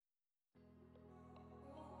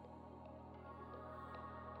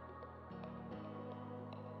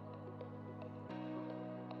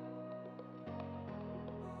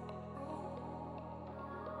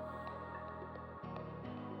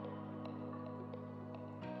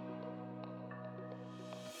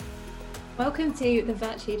Welcome to the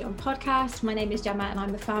Virtually Done podcast. My name is Gemma and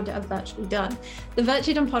I'm the founder of Virtually Done. The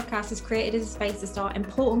Virtually Done podcast is created as a space to start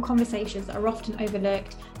important conversations that are often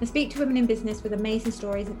overlooked and speak to women in business with amazing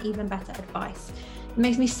stories and even better advice. It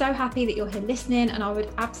makes me so happy that you're here listening, and I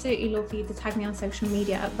would absolutely love for you to tag me on social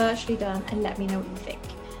media at Virtually Done and let me know what you think.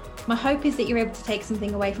 My hope is that you're able to take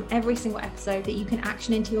something away from every single episode that you can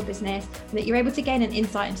action into your business, and that you're able to gain an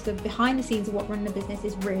insight into the behind the scenes of what running a business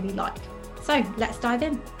is really like. So let's dive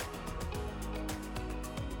in.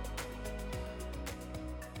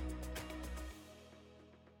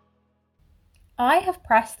 I have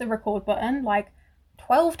pressed the record button like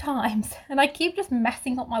 12 times and I keep just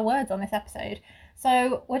messing up my words on this episode.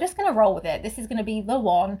 So we're just going to roll with it. This is going to be the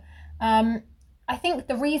one. I think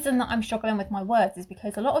the reason that I'm struggling with my words is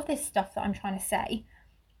because a lot of this stuff that I'm trying to say,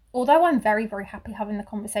 although I'm very, very happy having the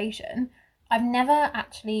conversation, I've never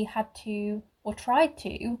actually had to or tried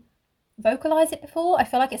to vocalize it before. I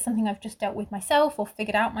feel like it's something I've just dealt with myself or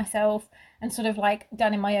figured out myself and sort of like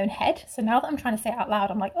done in my own head. So now that I'm trying to say it out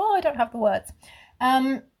loud, I'm like, oh, I don't have the words. So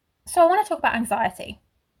I want to talk about anxiety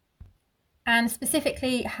and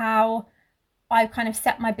specifically how I've kind of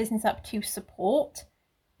set my business up to support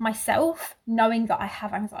myself knowing that I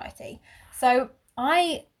have anxiety. So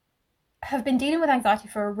I have been dealing with anxiety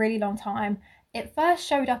for a really long time. It first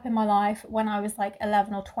showed up in my life when I was like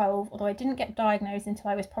 11 or 12, although I didn't get diagnosed until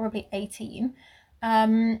I was probably 18.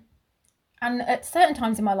 And at certain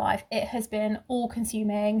times in my life, it has been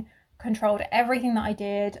all-consuming, controlled everything that I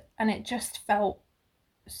did, and it just felt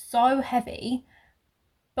so heavy.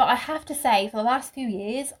 But I have to say, for the last few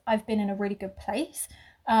years, I've been in a really good place.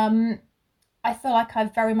 I feel like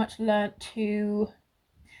I've very much learnt to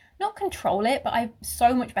not control it, but I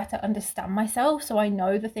so much better understand myself. So I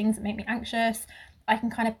know the things that make me anxious. I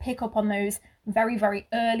can kind of pick up on those very, very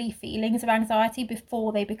early feelings of anxiety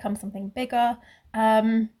before they become something bigger.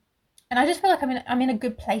 And I just feel like I'm in a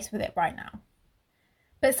good place with it right now.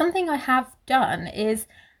 But something I have done is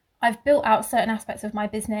I've built out certain aspects of my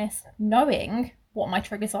business knowing what my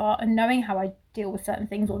triggers are and knowing how I deal with certain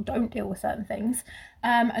things or don't deal with certain things.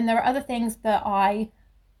 And there are other things that I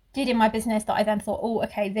did in my business that I then thought, oh,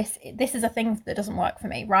 okay, this is a thing that doesn't work for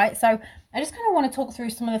me, right? So I just kind of want to talk through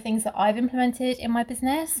some of the things that I've implemented in my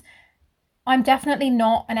business. I'm definitely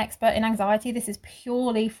not an expert in anxiety. This is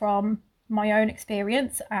purely from my own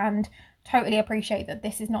experience, and totally appreciate that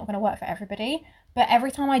this is not going to work for everybody. But every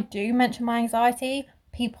time I do mention my anxiety,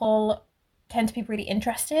 people tend to be really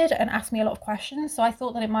interested and ask me a lot of questions. So I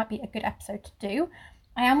thought that it might be a good episode to do.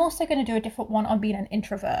 I am also going to do a different one on being an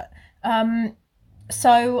introvert.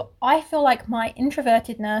 So I feel like my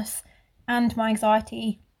introvertedness and my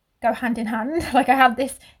anxiety go hand in hand. Like I have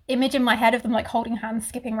this image in my head of them like holding hands,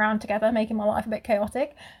 skipping around together, making my life a bit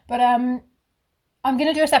chaotic. But I'm going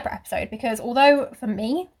to do a separate episode because although for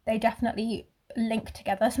me, they definitely link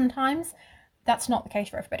together sometimes, that's not the case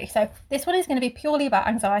for everybody. So this one is going to be purely about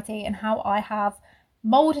anxiety and how I have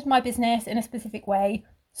molded my business in a specific way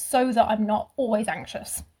so that I'm not always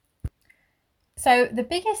anxious. So the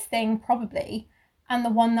biggest thing probably, and the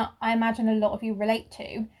one that I imagine a lot of you relate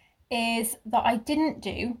to, is that I didn't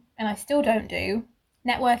do, and I still don't do,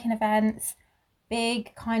 networking events,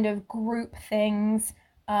 big kind of group things,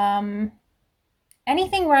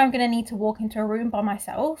 anything where I'm going to need to walk into a room by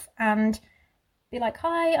myself and be like,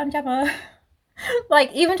 hi, I'm Gemma.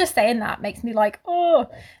 Like even just saying that makes me like, oh.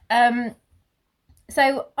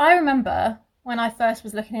 So I remember when I first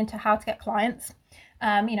was looking into how to get clients,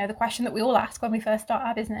 the question that we all ask when we first start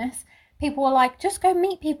our business, people were like, just go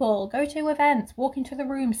meet people, go to events, walk into the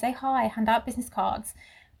room, say hi, hand out business cards.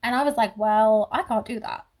 And I was like, well, I can't do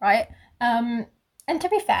that, right? And to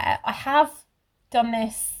be fair, I have done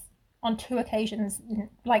this on 2 occasions,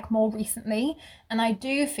 like more recently, and I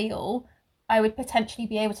do feel I would potentially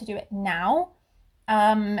be able to do it now.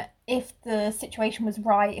 If the situation was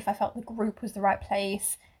right, if I felt the group was the right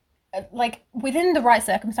place, like within the right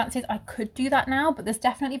circumstances, I could do that now, but there's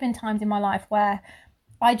definitely been times in my life where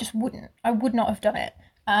I would not have done it.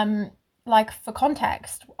 Like for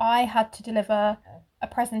context, I had to deliver a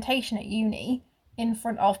presentation at uni in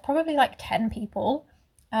front of probably like 10 people.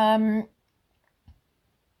 And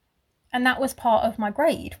that was part of my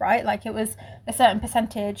grade, right? Like it was a certain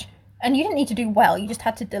percentage and you didn't need to do well. You just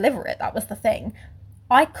had to deliver it. That was the thing.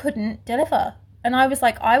 I couldn't deliver. And I was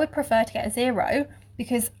like, I would prefer to get a 0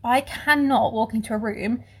 because I cannot walk into a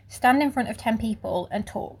room, stand in front of 10 people and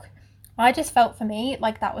talk. I just felt for me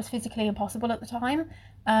like that was physically impossible at the time.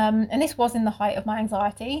 And this was in the height of my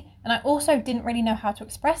anxiety. And I also didn't really know how to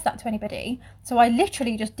express that to anybody. So I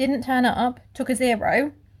literally just didn't turn up, took a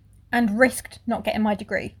 0 and risked not getting my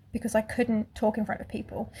degree because I couldn't talk in front of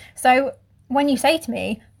people. So when you say to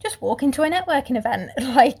me, just walk into a networking event,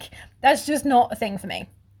 like that's just not a thing for me.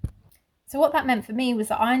 So what that meant for me was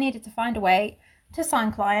that I needed to find a way to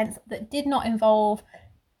sign clients that did not involve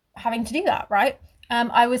having to do that, right?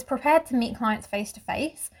 I was prepared to meet clients face to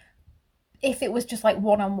face if it was just like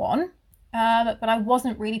one-on-one, but I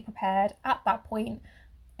wasn't really prepared at that point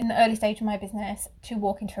in the early stage of my business to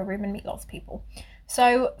walk into a room and meet lots of people.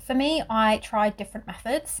 So for me, I tried different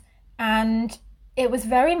methods, and it was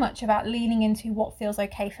very much about leaning into what feels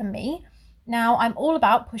okay for me. Now, I'm all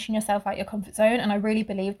about pushing yourself out your comfort zone, and I really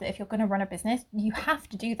believe that if you're going to run a business, you have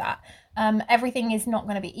to do that. Everything is not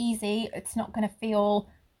going to be easy. It's not going to feel,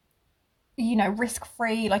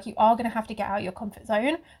 risk-free. Like, you are going to have to get out of your comfort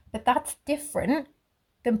zone, but that's different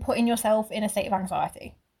than putting yourself in a state of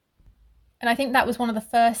anxiety. And I think that was one of the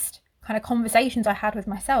first kind of conversations I had with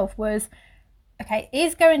myself was, okay,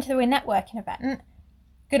 is going to a networking event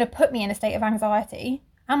going to put me in a state of anxiety?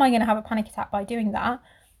 Am I going to have a panic attack by doing that?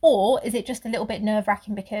 Or is it just a little bit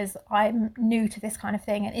nerve-wracking because I'm new to this kind of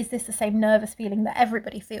thing? And is this the same nervous feeling that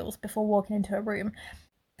everybody feels before walking into a room?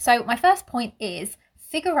 So my first point is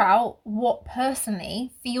figure out what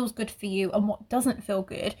personally feels good for you and what doesn't feel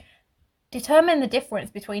good. Determine the difference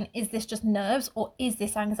between, is this just nerves or is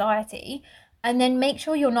this anxiety? And then make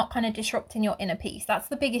sure you're not kind of disrupting your inner peace. That's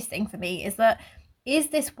the biggest thing for me, is that, is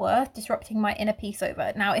this worth disrupting my inner peace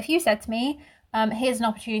over? Now, if you said to me, here's an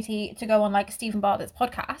opportunity to go on like Stephen Bartlett's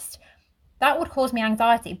podcast, that would cause me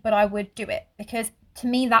anxiety, but I would do it because to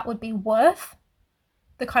me, that would be worth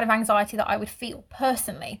the kind of anxiety that I would feel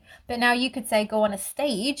personally. But now you could say, go on a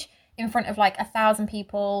stage in front of like 1,000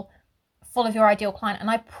 people, full of your ideal client, and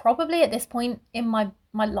I probably at this point in my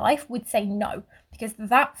life would say no, because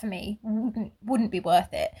that for me wouldn't be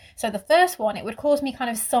worth it. So the first one, it would cause me kind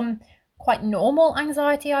of some quite normal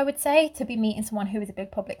anxiety, I would say, to be meeting someone who is a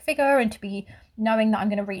big public figure and to be knowing that I'm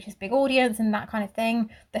going to reach this big audience and that kind of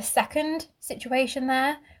thing. The second situation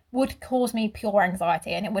there would cause me pure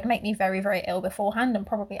anxiety, and it would make me very, very ill beforehand and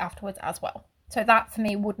probably afterwards as well. So that for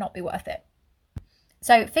me would not be worth it.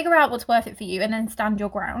 So figure out what's worth it for you and then stand your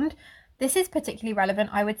ground. This is particularly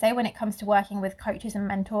relevant, I would say, when it comes to working with coaches and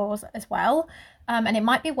mentors as well. And it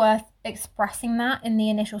might be worth expressing that in the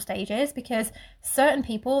initial stages, because certain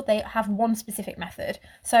people, they have one specific method.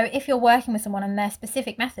 So if you're working with someone and their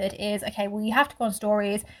specific method is, okay, well, you have to go on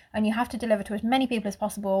stories and you have to deliver to as many people as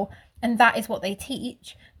possible, and that is what they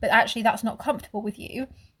teach, but actually that's not comfortable with you,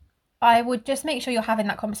 I would just make sure you're having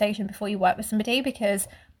that conversation before you work with somebody, because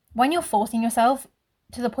when you're forcing yourself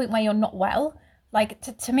to the point where you're not well, like,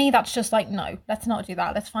 to me, that's just like, no, let's not do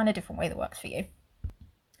that. Let's find a different way that works for you.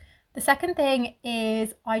 The second thing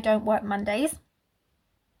is I don't work Mondays.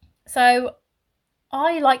 So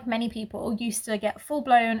I, like many people, used to get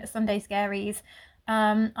full-blown Sunday scaries.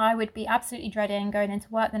 I would be absolutely dreading going into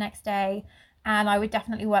work the next day, and I would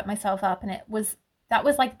definitely work myself up. And that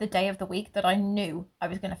was like the day of the week that I knew I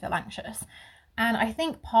was going to feel anxious. And I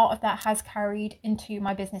think part of that has carried into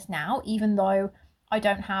my business now, even though I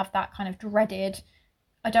don't have that kind of dreaded,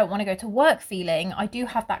 I don't want to go to work feeling. I do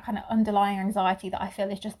have that kind of underlying anxiety that I feel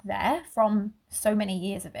is just there from so many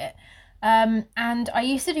years of it. And I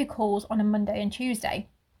used to do calls on a Monday and Tuesday.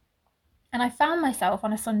 And I found myself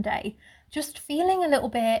on a Sunday just feeling a little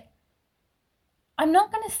bit, I'm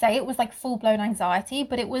not going to say it was like full-blown anxiety,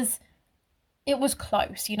 but it was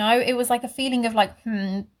close, It was like a feeling of like,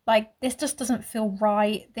 like this just doesn't feel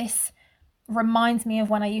right. This reminds me of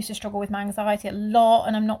when I used to struggle with my anxiety a lot,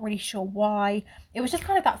 and I'm not really sure why. It was just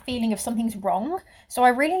kind of that feeling of something's wrong. So I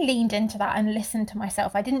really leaned into that and listened to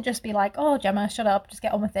myself. I didn't just be like, oh, Gemma, shut up, just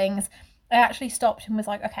get on with things. I actually stopped and was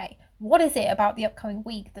like, okay, what is it about the upcoming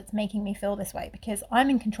week that's making me feel this way? Because I'm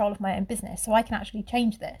in control of my own business, so I can actually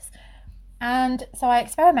change this. And so I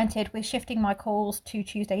experimented with shifting my calls to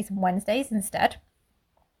Tuesdays and Wednesdays instead.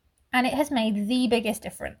 And it has made the biggest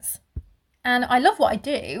difference. And I love what I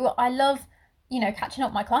do. I love, catching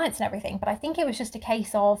up with my clients and everything. But I think it was just a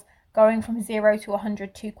case of going from 0 to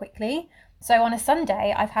 100 too quickly. So on a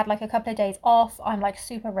Sunday, I've had like a couple of days off. I'm like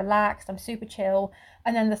super relaxed. I'm super chill.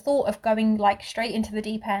 And then the thought of going like straight into the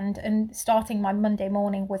deep end and starting my Monday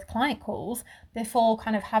morning with client calls before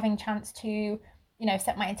kind of having chance to,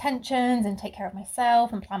 set my intentions and take care of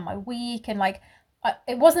myself and plan my week. And like,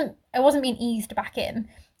 it wasn't being eased back in.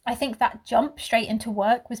 I think that jump straight into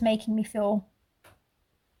work was making me feel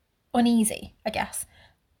uneasy, I guess.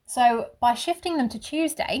 So by shifting them to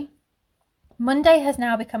Tuesday, Monday has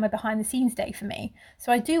now become a behind the scenes day for me.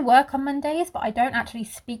 So I do work on Mondays, but I don't actually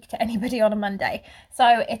speak to anybody on a Monday.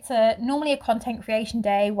 So it's normally a content creation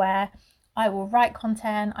day where I will write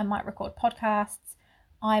content, I might record podcasts,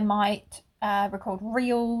 I might record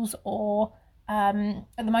reels, or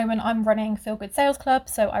At the moment, I'm running Feel Good Sales Club,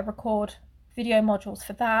 so I record video modules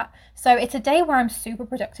for that. So it's a day where I'm super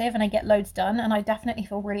productive and I get loads done, and I definitely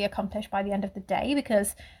feel really accomplished by the end of the day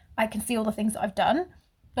because I can see all the things that I've done.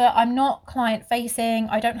 But I'm not client facing.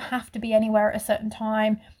 I don't have to be anywhere at a certain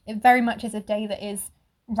time. It very much is a day that is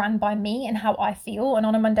run by me and how I feel. And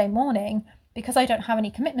on a Monday morning, because I don't have any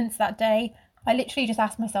commitments that day, I literally just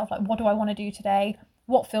ask myself, like, what do I want to do today?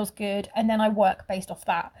 What feels good? And then I work based off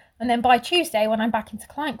that. And then by Tuesday, when I'm back into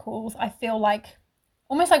client calls, I feel like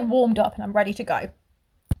almost like warmed up and I'm ready to go.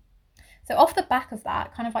 So off the back of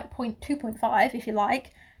that, kind of like point 2.5, if you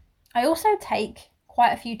like, I also take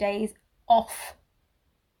quite a few days off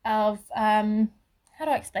of, how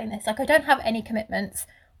do I explain this? Like, I don't have any commitments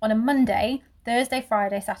on a Monday, Thursday,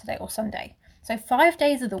 Friday, Saturday, or Sunday. So 5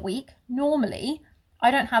 days of the week, normally,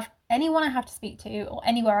 I don't have anyone I have to speak to or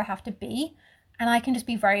anywhere I have to be, and I can just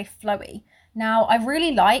be very flowy. Now, I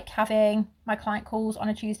really like having my client calls on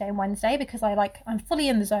a Tuesday and Wednesday because I'm fully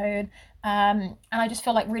in the zone, and I just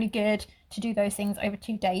feel like really good to do those things over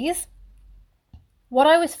 2 days. What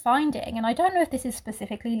I was finding, and I don't know if this is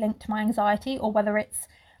specifically linked to my anxiety or whether it's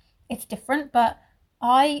different, but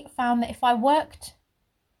I found that if I worked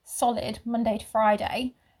solid Monday to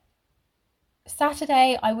Friday,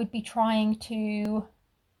 Saturday I would be trying to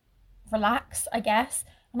relax, I guess,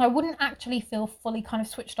 and I wouldn't actually feel fully kind of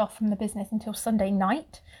switched off from the business until Sunday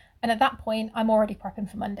night. And at that point, I'm already prepping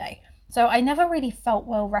for Monday. So I never really felt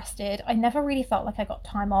well rested. I never really felt like I got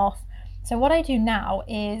time off. So what I do now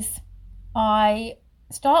is I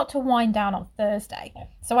start to wind down on Thursday.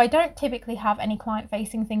 So I don't typically have any client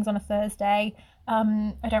facing things on a Thursday.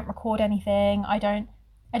 I don't record anything. I don't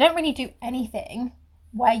really do anything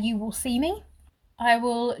where you will see me. I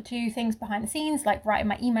will do things behind the scenes, like writing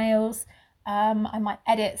my emails. I might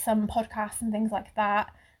edit some podcasts and things like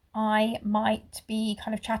that. I might be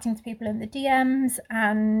kind of chatting to people in the DMs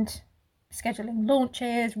and scheduling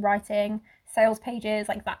launches, writing sales pages,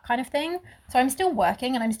 like that kind of thing. So I'm still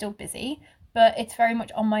working and I'm still busy, but it's very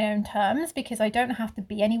much on my own terms because I don't have to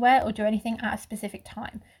be anywhere or do anything at a specific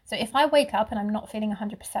time. So if I wake up and I'm not feeling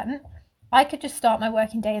 100%, I could just start my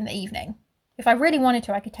working day in the evening. If I really wanted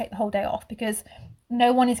to, I could take the whole day off because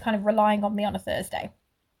no one is kind of relying on me on a Thursday.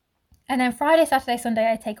 And then Friday, Saturday,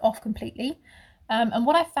 Sunday, I take off completely. And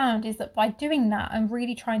what I found is that by doing that, I'm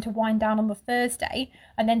really trying to wind down on the Thursday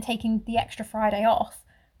and then taking the extra Friday off.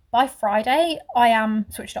 By Friday, I am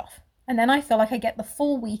switched off. And then I feel like I get the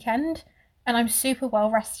full weekend and I'm super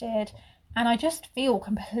well rested and I just feel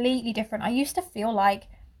completely different. I used to feel like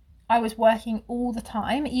I was working all the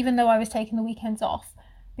time, even though I was taking the weekends off,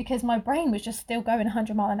 because my brain was just still going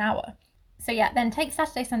 100 miles an hour. So yeah, then take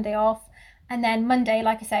Saturday, Sunday off. And then Monday,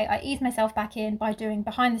 like I say, I ease myself back in by doing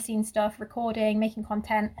behind the scenes stuff, recording, making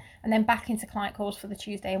content, and then back into client calls for the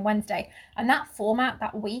Tuesday and Wednesday. And that format,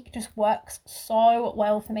 that week, just works so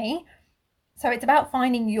well for me. So it's about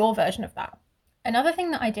finding your version of that. Another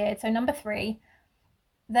thing that I did, so number 3,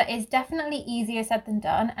 that is definitely easier said than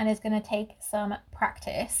done and is going to take some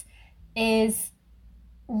practice, is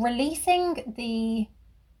releasing the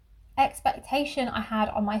expectation I had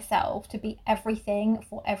on myself to be everything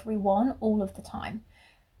for everyone all of the time.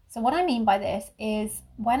 So what I mean by this is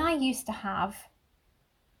when I used to have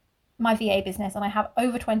my VA business and I have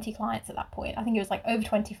over 20 clients at that point, I think it was like over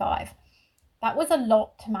 25, that was a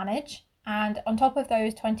lot to manage. And on top of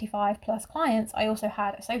those 25 plus clients, I also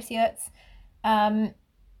had associates. And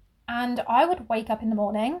I would wake up in the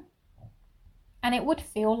morning and it would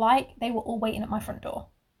feel like they were all waiting at my front door.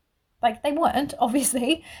 Like, they weren't,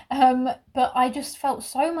 obviously, but I just felt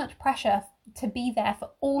so much pressure to be there for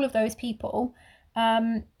all of those people.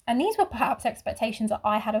 And these were perhaps expectations that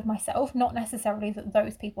I had of myself, not necessarily that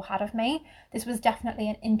those people had of me. This was definitely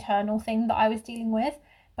an internal thing that I was dealing with.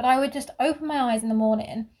 But I would just open my eyes in the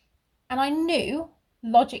morning and I knew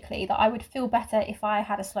logically that I would feel better if I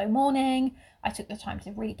had a slow morning. I took the time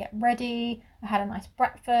to really get ready. I had a nice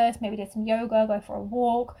breakfast, maybe did some yoga, go for a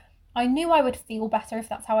walk. I knew I would feel better if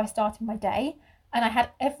that's how I started my day. And I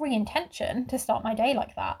had every intention to start my day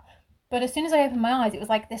like that. But as soon as I opened my eyes, it was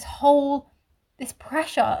like this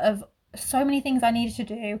pressure of so many things I needed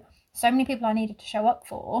to do, so many people I needed to show up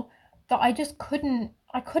for, that I just couldn't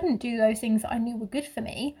do those things that I knew were good for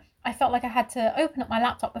me. I felt like I had to open up my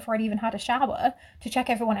laptop before I'd even had a shower to check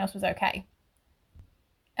everyone else was okay.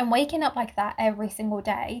 And waking up like that every single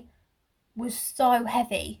day was so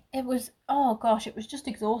heavy. It was, oh gosh, it was just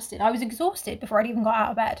exhausted. I was exhausted before I'd even got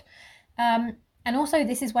out of bed. And also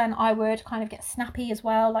this is when I would kind of get snappy as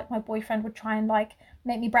well. Like, my boyfriend would try and like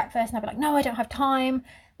make me breakfast and I'd be like, no, I don't have time,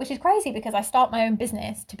 which is crazy because I start my own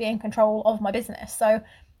business to be in control of my business. So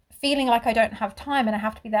feeling like I don't have time and I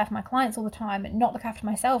have to be there for my clients all the time and not look after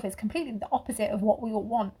myself is completely the opposite of what we all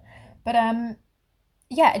want. But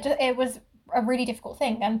yeah, it was a really difficult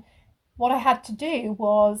thing. And what I had to do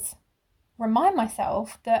was remind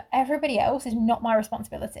myself that everybody else is not my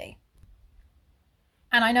responsibility.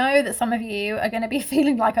 And I know that some of you are going to be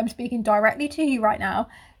feeling like I'm speaking directly to you right now,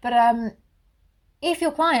 but if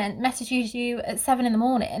your client messages you at 7 in the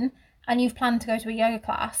morning and you've planned to go to a yoga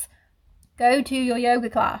class, go to your yoga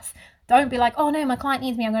class. Don't be like, oh no, my client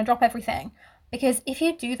needs me, I'm going to drop everything. Because if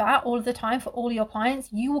you do that all of the time for all your clients,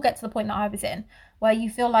 you will get to the point that I was in, where you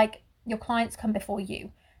feel like your clients come before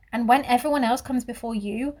you. And when everyone else comes before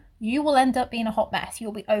you, you will end up being a hot mess.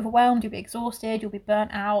 You'll be overwhelmed, you'll be exhausted, you'll be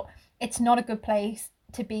burnt out. It's not a good place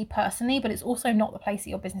to be personally, but it's also not the place that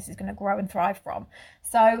your business is going to grow and thrive from.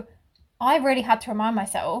 So I really had to remind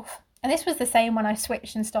myself, and this was the same when I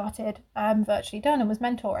switched and started Virtually Done and was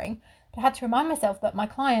mentoring, but I had to remind myself that my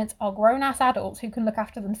clients are grown-ass adults who can look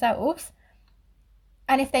after themselves.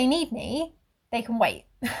 And if they need me, they can wait,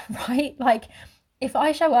 right? Like, if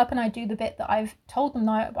I show up and I do the bit that I've told them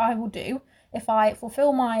that I will do, if I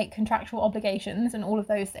fulfill my contractual obligations and all of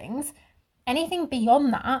those things, anything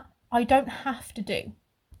beyond that, I don't have to do.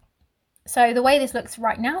 So the way this looks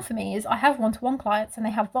right now for me is I have one-to-one clients and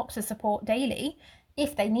they have Voxer support daily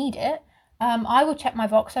if they need it. I will check my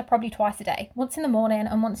Voxer probably twice a day, once in the morning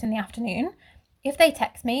and once in the afternoon. If they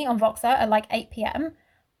text me on Voxer at like 8 p.m,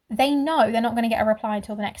 they know they're not going to get a reply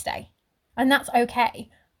until the next day. And that's okay.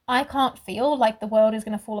 I can't feel like the world is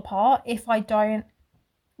going to fall apart if I don't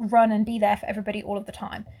run and be there for everybody all of the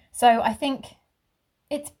time. So I think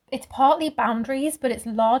it's partly boundaries, but it's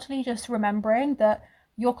largely just remembering that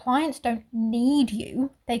your clients don't need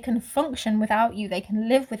you. They can function without you. They can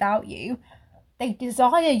live without you. They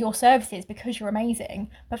desire your services because you're amazing,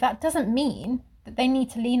 but that doesn't mean that they need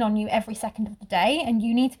to lean on you every second of the day, and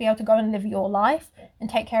you need to be able to go and live your life and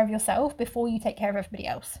take care of yourself before you take care of everybody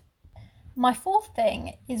else. My fourth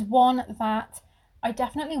thing is one that I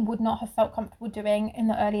definitely would not have felt comfortable doing in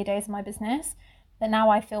the earlier days of my business, but now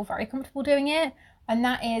I feel very comfortable doing it. And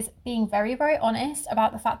that is being very, very honest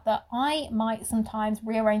about the fact that I might sometimes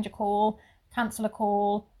rearrange a call, cancel a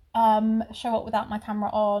call, show up without my camera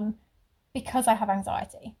on because I have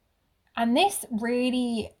anxiety. And this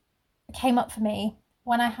really came up for me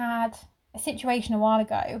when I had a situation a while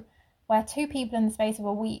ago where two people in the space of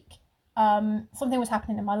a week, something was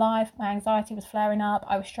happening in my life, my anxiety was flaring up,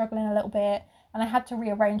 I was struggling a little bit, and I had to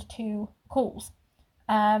rearrange 2 calls.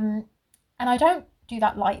 And I don't do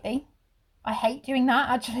that lightly. I hate doing that,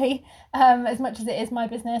 actually, as much as it is my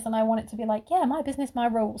business and I want it to be like, yeah, my business, my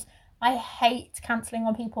rules. I hate cancelling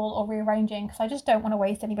on people or rearranging because I just don't want to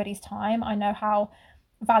waste anybody's time. I know how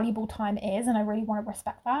valuable time is and I really want to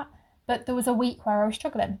respect that. But there was a week where I was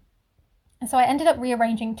struggling. And so I ended up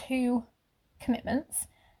rearranging 2 commitments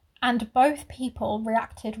and both people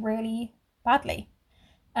reacted really badly,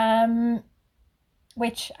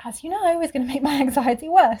 which, as you know, is going to make my anxiety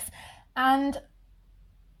worse. And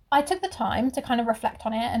I took the time to kind of reflect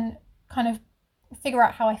on it and kind of figure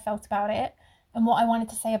out how I felt about it and what I wanted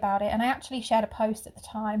to say about it. And I actually shared a post at the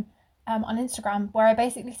time on Instagram where I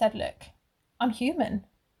basically said, look, I'm human.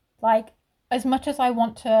 Like, as much as I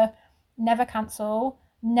want to never cancel,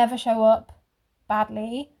 never show up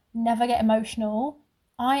badly, never get emotional,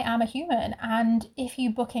 I am a human. And if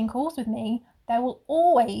you book in calls with me, there will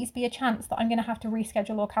always be a chance that I'm going to have to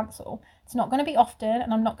reschedule or cancel. It's not going to be often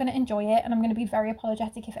and I'm not going to enjoy it and I'm going to be very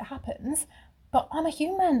apologetic if it happens, but I'm a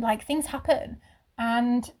human, like things happen.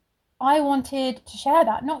 And I wanted to share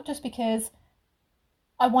that, not just because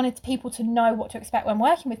I wanted people to know what to expect when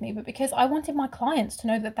working with me, but because I wanted my clients to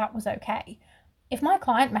know that that was okay. If my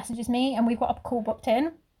client messages me and we've got a call booked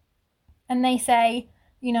in and they say,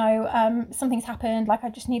 you know, something's happened, like I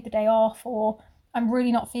just need the day off, or I'm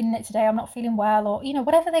really not feeling it today, I'm not feeling well, or, you know,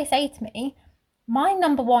 whatever they say to me, my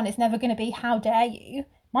number one is never going to be, how dare you?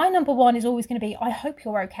 My number one is always going to be, I hope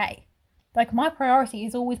you're okay. Like, my priority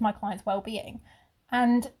is always my client's well-being.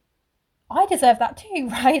 And I deserve that too,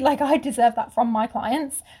 right? Like, I deserve that from my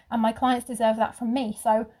clients and my clients deserve that from me.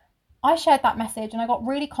 So I shared that message and I got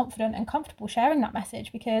really confident and comfortable sharing that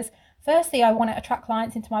message because firstly, I want to attract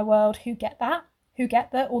clients into my world who get that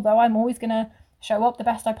although I'm always going to show up the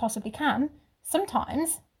best I possibly can,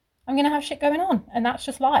 sometimes I'm going to have shit going on and that's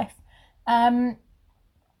just life. And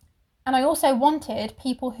I also wanted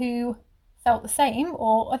people who felt the same,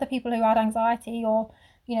 or other people who had anxiety, or,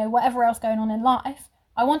 you know, whatever else going on in life.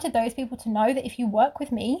 I wanted those people to know that if you work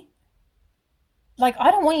with me, like,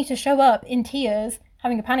 I don't want you to show up in tears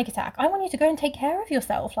having a panic attack. I want you to go and take care of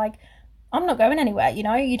yourself. Like, I'm not going anywhere, you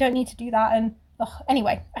know, you don't need to do that. And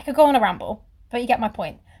anyway, I could go on a ramble, but you get my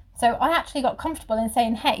point. So I actually got comfortable in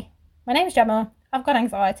saying, hey, my name's Gemma, I've got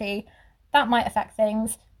anxiety, that might affect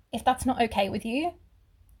things. If that's not okay with you,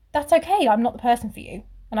 that's okay, I'm not the person for you.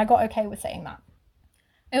 And I got okay with saying that.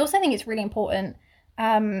 I also think it's really important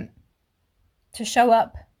to show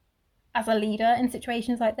up as a leader in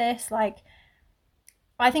situations like this. Like,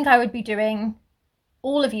 I think I would be doing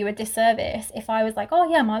all of you a disservice if I was like, oh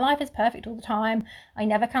yeah, my life is perfect all the time, I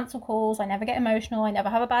never cancel calls, I never get emotional, I never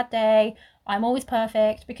have a bad day, I'm always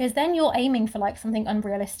perfect, because then you're aiming for like something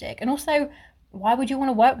unrealistic. And also, why would you want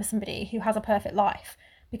to work with somebody who has a perfect life?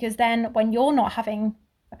 Because then when you're not having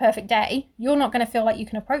a perfect day, you're not going to feel like you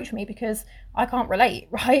can approach me because I can't relate,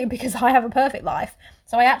 right? Because I have a perfect life.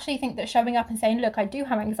 So I actually think that showing up and saying, look, I do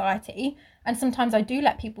have anxiety and sometimes I do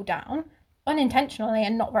let people down, unintentionally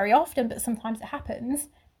and not very often, but sometimes it happens.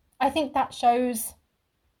 I think that shows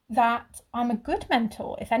that I'm a good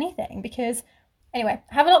mentor, if anything, because anyway,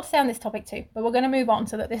 I have a lot to say on this topic too, but we're going to move on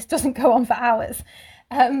so that this doesn't go on for hours.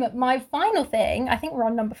 My final thing, I think we're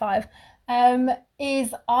on number 5,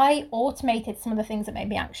 is I automated some of the things that made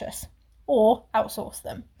me anxious or outsourced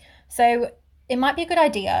them. So it might be a good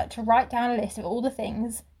idea to write down a list of all the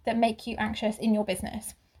things that make you anxious in your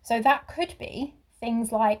business. So that could be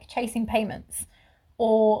things like chasing payments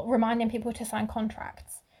or reminding people to sign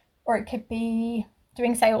contracts, or it could be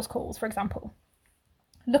doing sales calls, for example.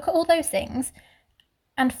 Look at all those things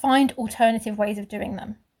and find alternative ways of doing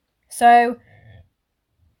them. So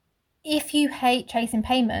if you hate chasing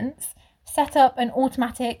payments, set up an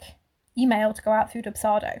automatic email to go out through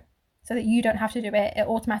Dubsado so that you don't have to do it. It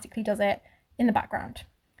automatically does it in the background.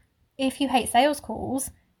 If you hate sales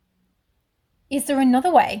calls, is there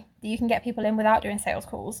another way that you can get people in without doing sales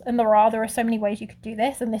calls? And there are so many ways you could do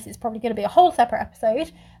this, and this is probably going to be a whole separate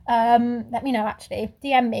episode. Let me know, actually.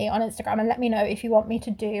 DM me on Instagram and let me know if you want me to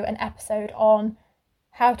do an episode on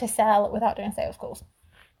how to sell without doing sales calls.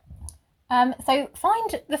 So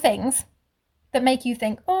find the things that make you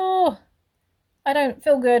think, oh, I don't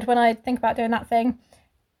feel good when I think about doing that thing,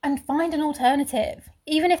 and find an alternative,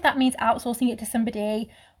 even if that means outsourcing it to somebody,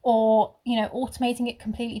 or, you know, automating it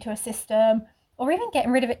completely to a system, or even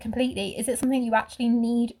getting rid of it completely. Is it something you actually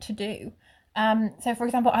need to do? So for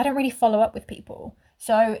example, I don't really follow up with people.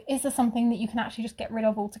 So is there something that you can actually just get rid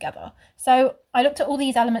of altogether? So I looked at all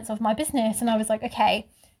these elements of my business and I was like, okay,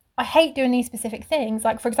 I hate doing these specific things.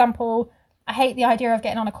 Like, for example, I hate the idea of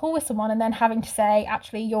getting on a call with someone and then having to say,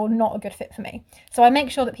 actually, you're not a good fit for me. So I make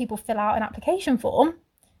sure that people fill out an application form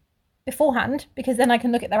beforehand, because then I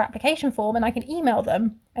can look at their application form and I can email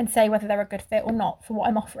them and say whether they're a good fit or not for what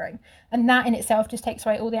I'm offering. And that in itself just takes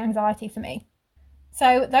away all the anxiety for me.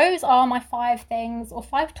 So those are my 5 things, or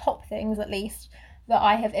 5 top things at least, that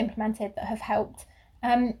I have implemented that have helped.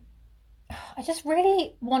 I just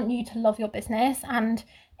really want you to love your business, and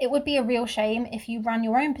it would be a real shame if you ran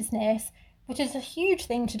your own business, which is a huge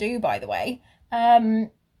thing to do, by the way,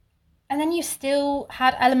 and then you still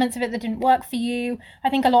had elements of it that didn't work for you. I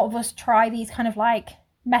think a lot of us try these kind of like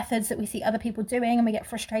methods that we see other people doing and we get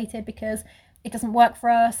frustrated because it doesn't work for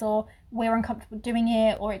us, or we're uncomfortable doing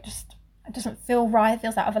it, or it doesn't feel right, it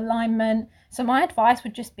feels out of alignment. So my advice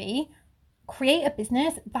would just be, create a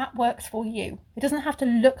business that works for you. It doesn't have to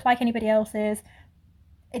look like anybody else's.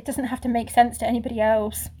 It doesn't have to make sense to anybody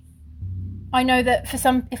else. I know that for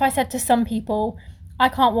some, if I said to some people, I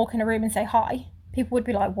can't walk in a room and say hi, people would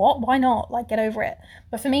be like, what? Why not? Like, get over it.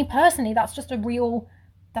 But for me personally, that's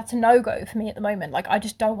a no-go for me at the moment. Like, I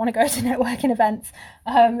just don't want to go to networking events.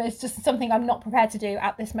 It's just something I'm not prepared to do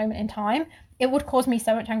at this moment in time. It would cause me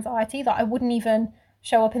so much anxiety that I wouldn't even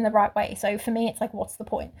show up in the right way. So for me, it's like, what's the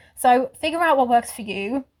point? So figure out what works for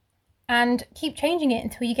you and keep changing it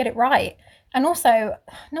until you get it right. And also,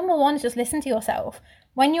 number 1 is just listen to yourself.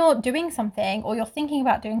 When you're doing something or you're thinking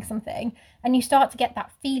about doing something and you start to get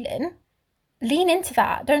that feeling, lean into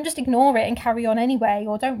that. Don't just ignore it and carry on anyway,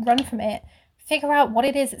 or don't run from it. Figure out what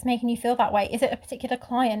it is that's making you feel that way. Is it a particular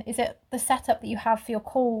client? Is it the setup that you have for your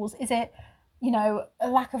calls? Is it, you know, a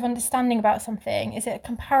lack of understanding about something? Is it a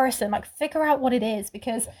comparison? Like, figure out what it is,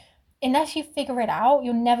 because unless you figure it out,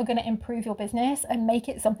 you're never going to improve your business and make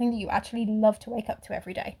it something that you actually love to wake up to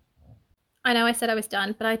every day. I know I said I was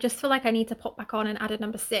done, but I just feel like I need to pop back on and add a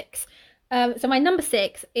number 6. So my number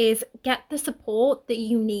 6 is get the support that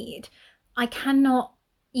you need. I cannot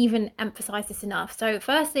even emphasize this enough. So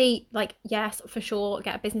firstly, like, yes, for sure,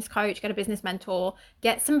 get a business coach, get a business mentor,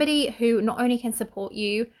 get somebody who not only can support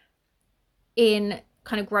you in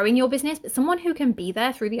kind of growing your business, but someone who can be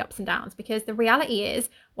there through the ups and downs. Because the reality is,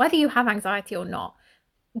 whether you have anxiety or not,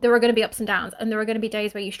 there are going to be ups and downs, and there are going to be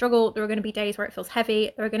days where you struggle. There are going to be days where it feels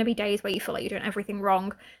heavy. There are going to be days where you feel like you're doing everything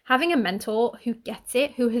wrong. Having a mentor who gets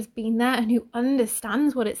it, who has been there and who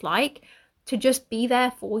understands what it's like to just be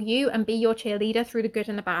there for you and be your cheerleader through the good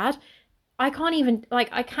and the bad. I can't even, like,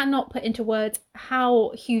 I cannot put into words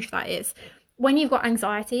how huge that is. When you've got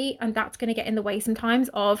anxiety, and that's going to get in the way sometimes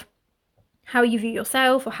of how you view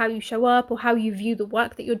yourself or how you show up or how you view the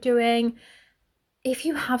work that you're doing, if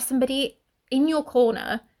you have somebody in your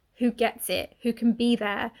corner who gets it, who can be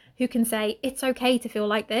there, who can say, it's okay to feel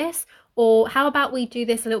like this, or how about we do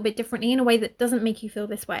this a little bit differently in a way that doesn't make you feel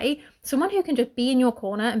this way, someone who can just be in your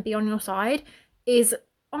corner and be on your side is,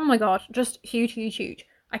 oh my God, just huge, huge, huge.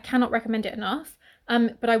 I cannot recommend it enough.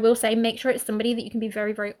 But I will say, make sure it's somebody that you can be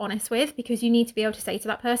very, very honest with, because you need to be able to say to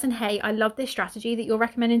that person, hey, I love this strategy that you're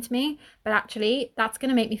recommending to me, but actually that's going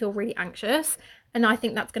to make me feel really anxious. And I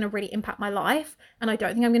think that's going to really impact my life. And I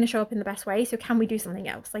don't think I'm going to show up in the best way. So can we do something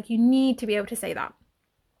else? Like, you need to be able to say that.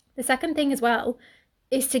 The second thing as well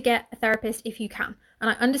is to get a therapist if you can. And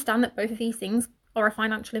I understand that both of these things are a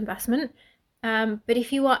financial investment. But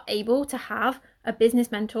if you are able to have a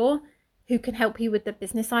business mentor who can help you with the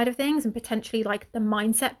business side of things and potentially like the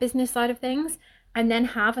mindset business side of things, and then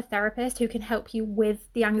have a therapist who can help you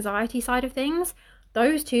with the anxiety side of things,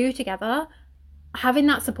 those two together, having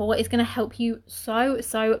that support is going to help you so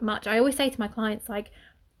much. I always say to my clients, like,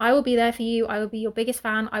 I will be there for you. I will be your biggest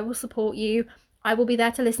fan. I will support you. I will be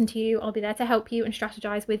there to listen to you. I'll be there to help you and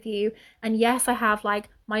strategize with you. And yes, I have like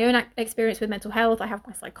my own experience with mental health. I have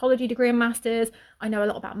my psychology degree and master's. I know a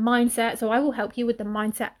lot about mindset. So I will help you with the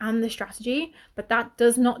mindset and the strategy, but that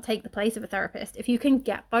does not take the place of a therapist. If you can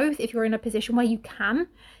get both, if you're in a position where you can,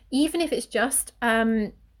 even if it's just,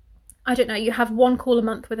 I don't know, you have one call a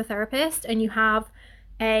month with a therapist and you have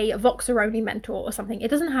a Voxer-only mentor or something. It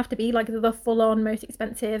doesn't have to be like the full-on most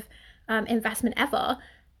expensive investment ever.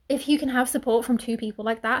 If you can have support from two people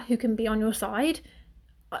like that who can be on your side,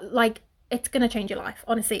 like, it's going to change your life.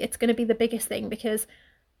 Honestly, it's going to be the biggest thing, because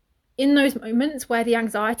in those moments where the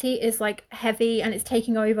anxiety is like heavy and it's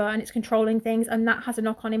taking over and it's controlling things, and that has a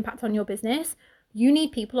knock-on impact on your business, you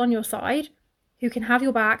need people on your side who can have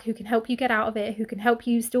your back, who can help you get out of it, who can help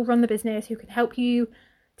you still run the business, who can help you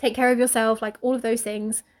take care of yourself, like all of those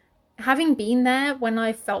things. Having been there when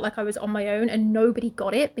I felt like I was on my own and nobody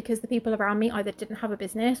got it because the people around me either didn't have a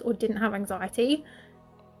business or didn't have anxiety,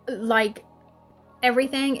 like,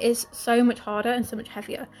 everything is so much harder and so much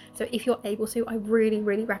heavier. So if you're able to, I really,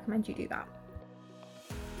 really recommend you do that.